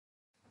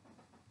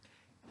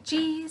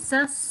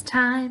Jesus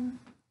time,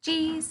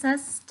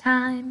 Jesus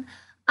time.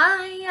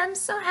 I am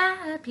so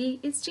happy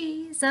it's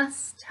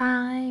Jesus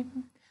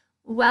time.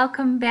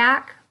 Welcome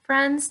back,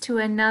 friends, to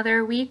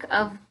another week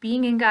of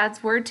being in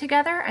God's Word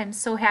together. I'm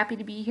so happy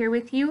to be here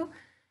with you.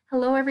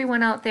 Hello,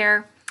 everyone out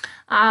there.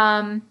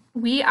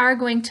 We are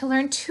going to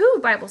learn 2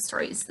 Bible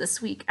stories this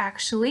week,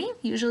 actually.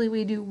 Usually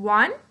we do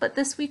 1, but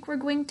this week we're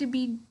going to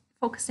be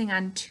focusing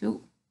on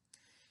 2.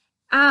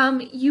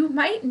 You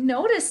might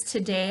notice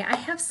today I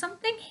have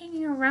something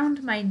hanging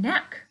around my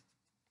neck.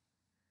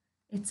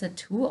 It's a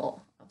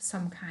tool of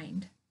some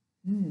kind.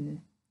 Do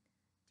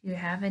you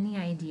have any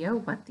idea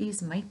what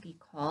these might be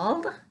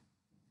called?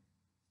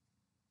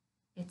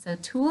 It's a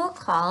tool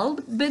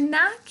called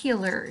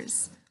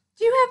binoculars.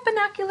 Do you have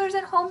binoculars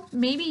at home?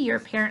 Maybe your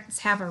parents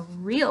have a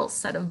real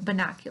set of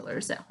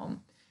binoculars at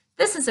home.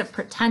 This is a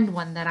pretend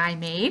one that I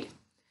made,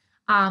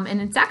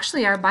 and it's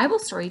actually our Bible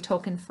story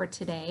token for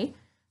today.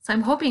 So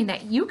I'm hoping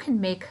that you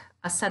can make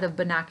a set of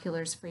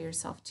binoculars for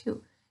yourself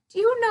too. Do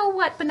you know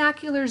what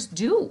binoculars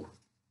do?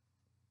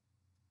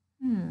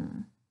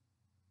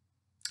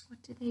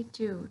 What do they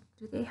do?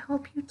 Do they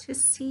help you to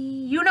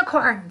see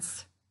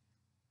unicorns?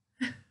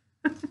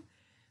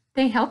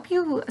 They help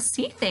you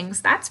see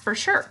things, that's for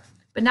sure.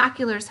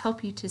 Binoculars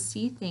help you to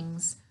see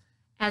things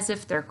as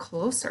if they're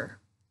closer.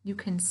 You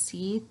can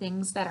see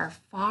things that are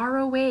far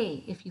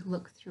away if you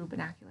look through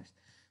binoculars.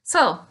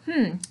 So,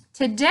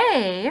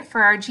 today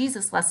for our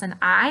Jesus lesson,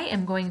 I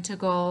am going to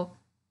go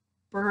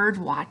bird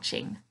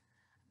watching.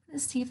 I'm going to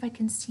see if I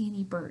can see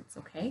any birds,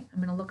 okay? I'm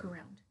going to look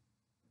around.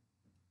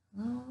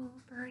 Hello,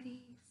 birdies.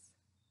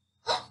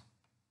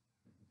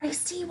 I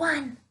see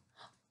one.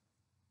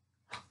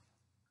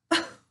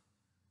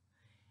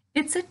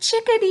 It's a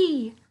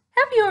chickadee.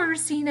 Have you ever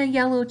seen a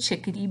yellow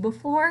chickadee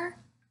before?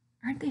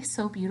 Aren't they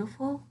so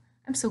beautiful?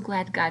 I'm so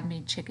glad God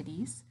made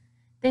chickadees.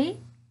 They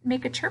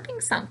make a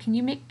chirping sound. Can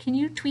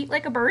you tweet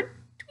like a bird?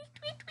 Tweet,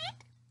 tweet,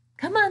 tweet.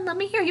 Come on, let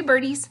me hear you,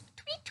 birdies.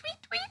 Tweet,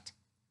 tweet, tweet.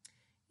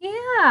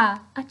 Yeah,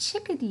 a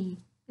chickadee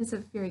is a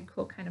very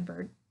cool kind of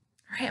bird.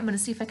 All right, I'm going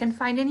to see if I can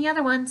find any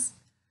other ones.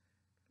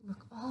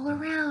 Look all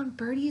around.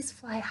 Birdies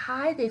fly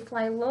high, they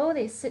fly low,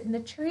 they sit in the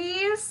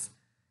trees.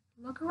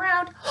 Look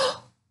around.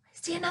 Oh, I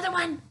see another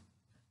one.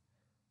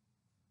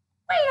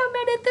 Wait a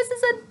minute, this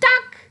is a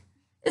duck.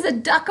 Is a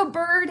duck a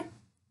bird?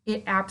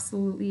 It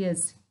absolutely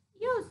is.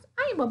 Yes,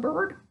 I'm a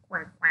bird.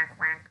 Quack, quack,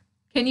 quack.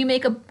 Can you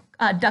make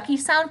a ducky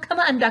sound? Come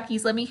on,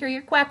 duckies, let me hear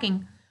your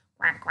quacking.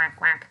 Quack, quack,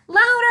 quack.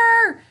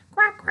 Louder!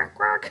 Quack, quack,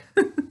 quack.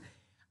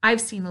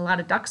 I've seen a lot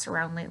of ducks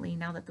around lately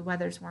now that the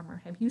weather's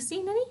warmer. Have you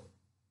seen any?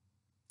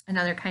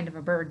 Another kind of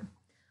a bird.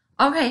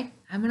 Okay,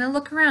 I'm going to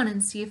look around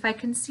and see if I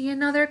can see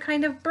another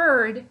kind of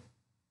bird.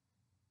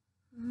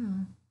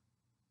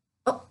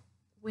 Oh,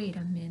 wait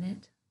a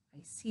minute. I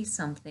see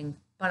something,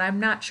 but I'm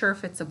not sure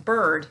if it's a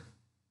bird.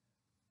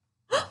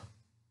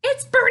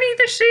 It's Bernie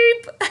the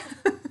sheep.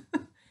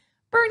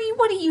 Bernie,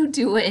 what are you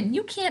doing?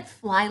 You can't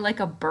fly like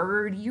a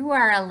bird. You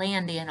are a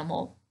land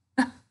animal.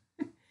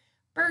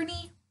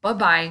 Bernie,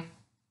 bye-bye.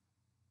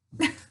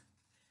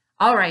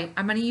 All right,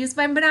 I'm going to use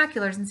my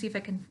binoculars and see if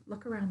I can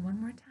look around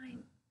one more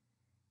time.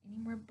 Any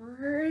more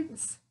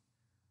birds?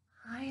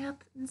 High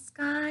up in the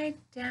sky,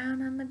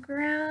 down on the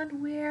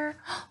ground, where?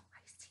 Oh, I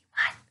see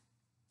one.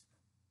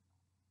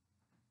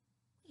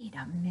 Wait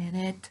a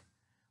minute.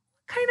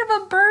 What kind of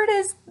a bird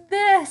is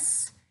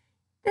this?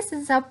 This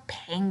is a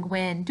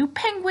penguin. Do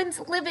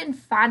penguins live in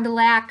Fond du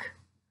Lac?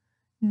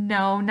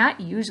 No, not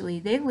usually.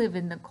 They live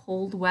in the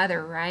cold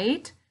weather,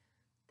 right?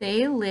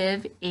 They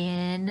live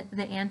in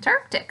the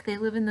Antarctic. They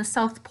live in the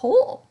South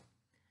Pole.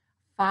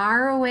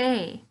 Far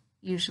away,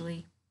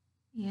 usually.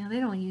 Yeah,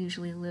 they don't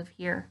usually live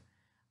here.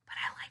 But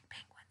I like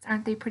penguins.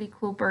 Aren't they pretty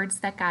cool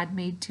birds that God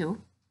made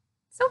too?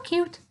 So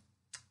cute.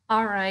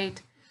 All right.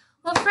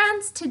 Well,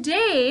 friends,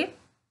 today,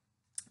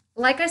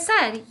 like I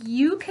said,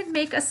 you can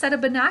make a set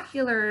of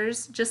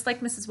binoculars just like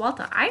Mrs.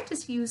 Walta. I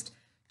just used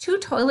 2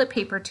 toilet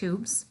paper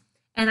tubes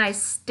and I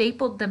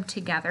stapled them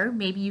together.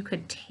 Maybe you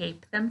could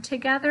tape them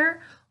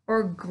together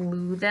or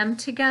glue them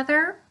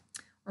together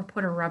or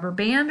put a rubber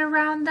band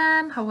around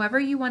them, however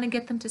you want to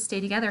get them to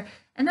stay together.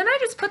 And then I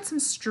just put some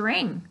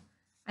string.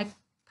 I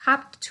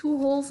popped 2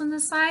 holes in the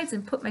sides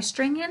and put my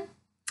string in.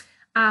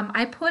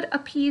 I put a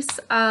piece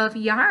of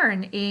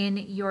yarn in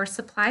your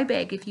supply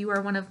bag if you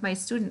are one of my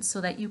students so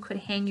that you could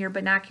hang your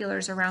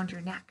binoculars around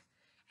your neck.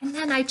 And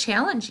then I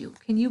challenge you.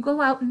 Can you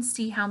go out and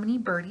see how many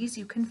birdies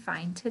you can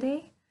find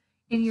today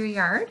in your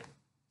yard?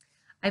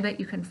 I bet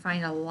you can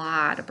find a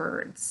lot of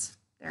birds.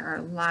 There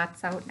are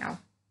lots out now.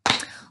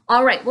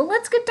 All right, well,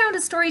 let's get down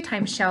to story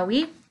time, shall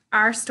we?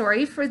 Our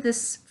story for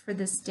this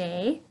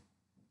day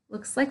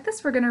looks like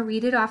this. We're going to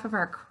read it off of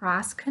our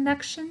cross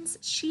connections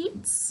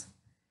sheets.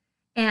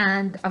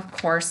 And of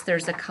course,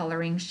 there's a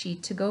coloring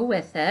sheet to go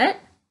with it.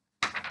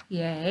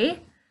 Yay.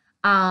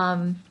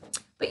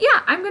 But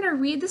yeah, I'm going to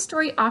read the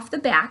story off the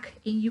back,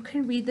 and you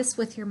can read this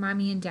with your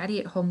mommy and daddy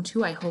at home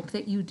too. I hope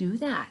that you do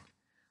that.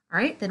 All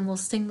right, then we'll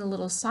sing the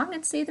little song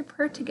and say the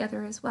prayer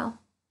together as well.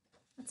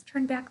 Let's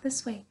turn back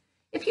this way.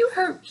 If you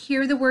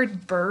hear the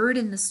word bird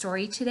in the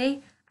story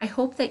today, I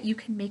hope that you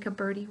can make a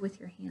birdie with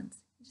your hands.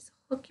 Just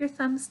hook your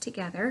thumbs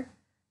together.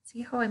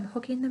 See how I'm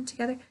hooking them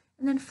together?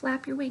 And then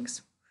flap your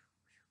wings.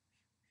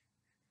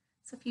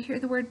 So if you hear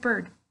the word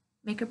bird,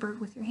 make a bird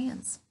with your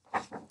hands.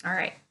 All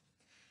right.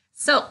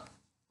 So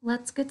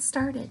let's get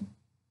started.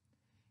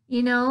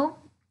 You know,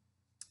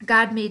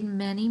 God made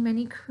many,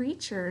 many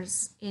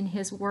creatures in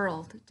his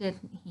world,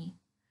 didn't he?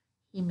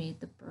 He made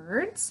the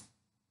birds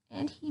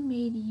and he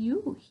made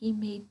you. He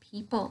made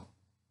people.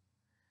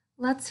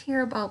 Let's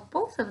hear about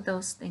both of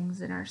those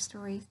things in our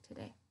story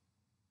today.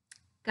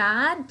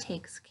 God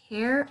takes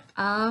care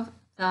of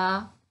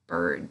the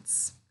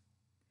birds.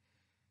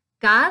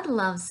 God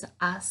loves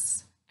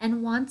us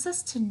and wants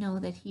us to know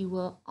that he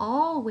will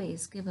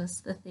always give us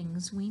the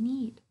things we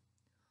need.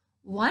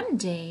 One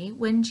day,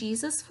 when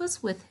Jesus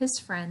was with his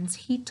friends,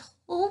 he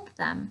told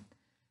them,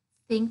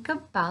 "Think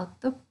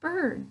about the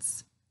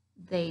birds.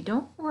 They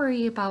don't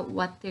worry about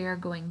what they are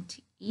going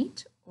to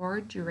eat or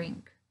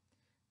drink.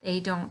 They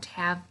don't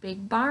have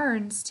big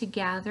barns to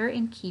gather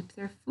and keep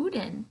their food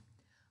in,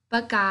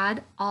 but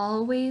God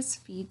always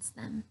feeds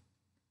them.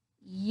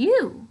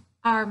 You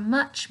are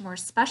much more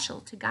special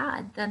to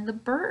God than the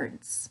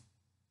birds."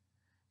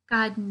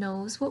 God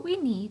knows what we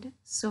need,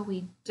 so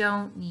we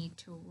don't need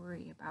to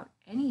worry about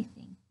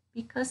anything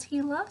because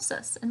he loves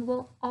us and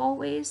will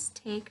always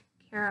take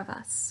care of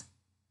us.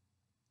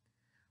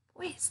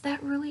 Boy, is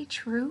that really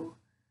true?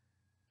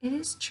 It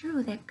is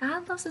true that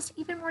God loves us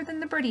even more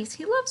than the birdies.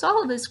 He loves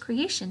all of his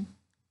creation.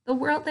 The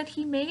world that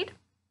he made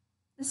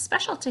is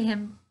special to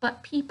him,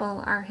 but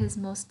people are his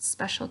most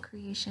special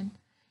creation,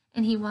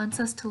 and he wants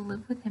us to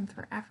live with him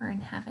forever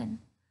in heaven.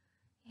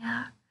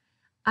 Yeah.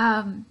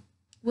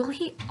 Will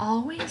he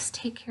always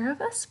take care of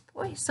us?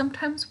 Boy,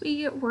 sometimes we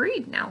get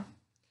worried now.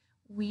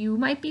 You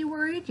might be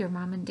worried, your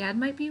mom and dad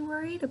might be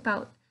worried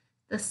about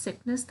the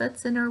sickness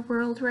that's in our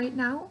world right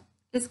now.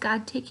 Is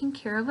God taking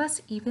care of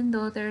us even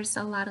though there's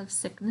a lot of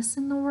sickness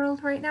in the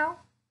world right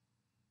now?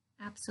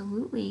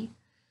 Absolutely.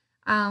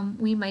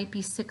 We might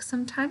be sick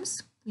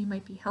sometimes, we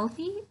might be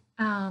healthy,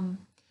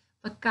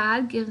 but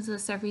God gives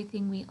us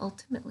everything we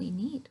ultimately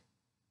need.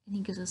 And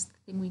he gives us the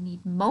thing we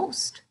need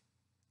most.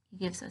 He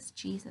gives us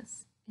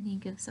Jesus. And he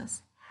gives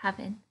us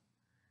heaven,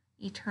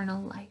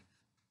 eternal life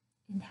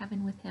in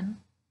heaven with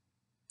him.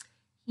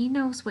 He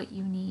knows what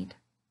you need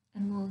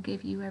and will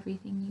give you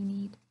everything you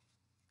need.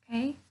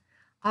 Okay?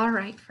 All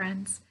right,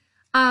 friends.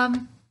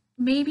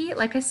 Maybe,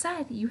 like I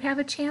said, you have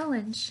a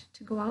challenge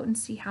to go out and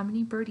see how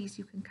many birdies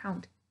you can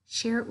count.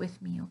 Share it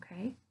with me,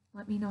 okay?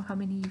 Let me know how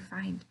many you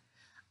find.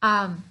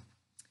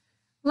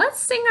 Let's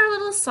sing our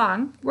little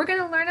song. We're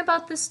going to learn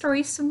about this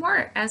story some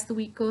more as the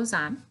week goes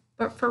on.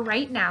 But for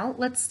right now,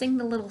 let's sing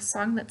the little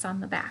song that's on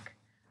the back.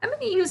 I'm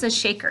going to use a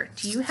shaker.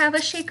 Do you have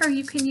a shaker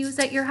you can use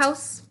at your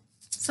house?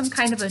 Some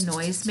kind of a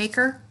noise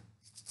maker?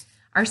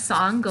 Our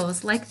song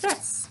goes like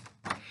this.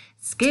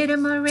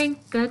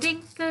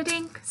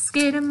 Skidamarinka-dink-a-dink,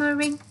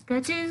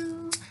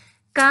 skidamarinka-doo.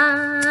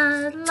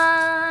 God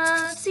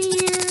loves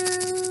you.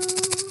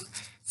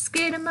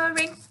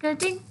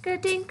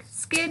 Skidamarinka-dink-a-dink,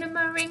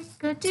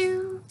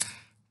 skidamarinka-doo.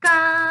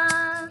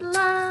 God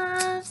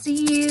loves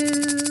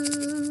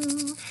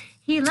you.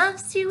 He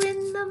loves you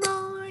in the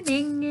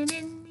morning and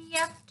in the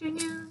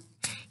afternoon.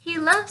 He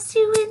loves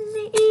you in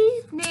the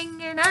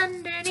evening and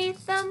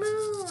underneath the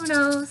moon.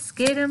 Oh,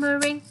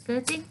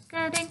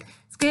 skidamarinka-dink-a-dink,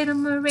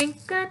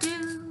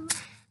 skidamarinka-doo.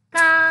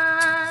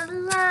 God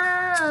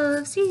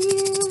loves you.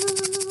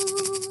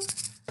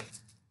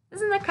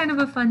 Isn't that kind of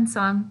a fun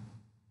song?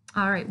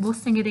 All right, we'll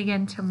sing it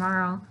again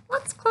tomorrow.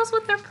 Let's close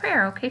with our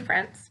prayer, okay,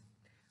 friends?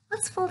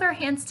 Let's fold our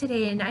hands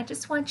today, and I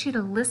just want you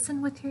to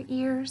listen with your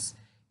ears.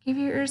 Give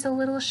your ears a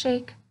little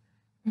shake,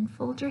 and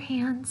fold your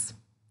hands.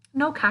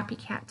 No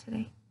copycat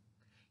today.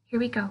 Here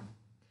we go.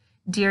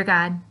 Dear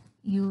God,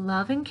 you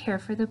love and care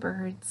for the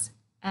birds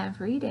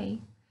every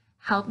day.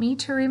 Help me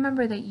to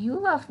remember that you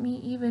love me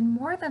even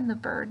more than the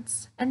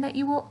birds, and that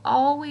you will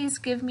always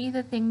give me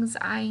the things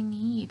I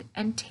need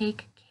and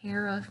take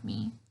care of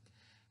me.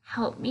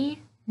 Help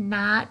me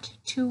not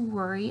to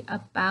worry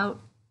about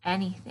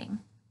anything.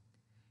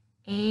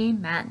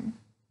 Amen.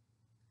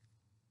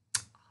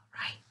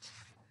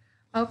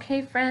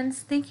 Okay,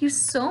 friends, thank you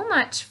so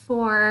much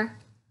for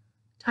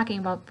talking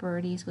about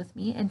birdies with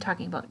me and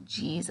talking about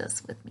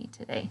Jesus with me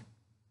today.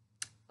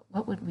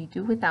 What would we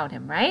do without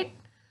him, right?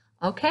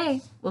 Okay,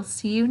 we'll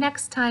see you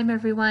next time,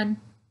 everyone.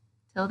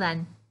 Till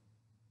then.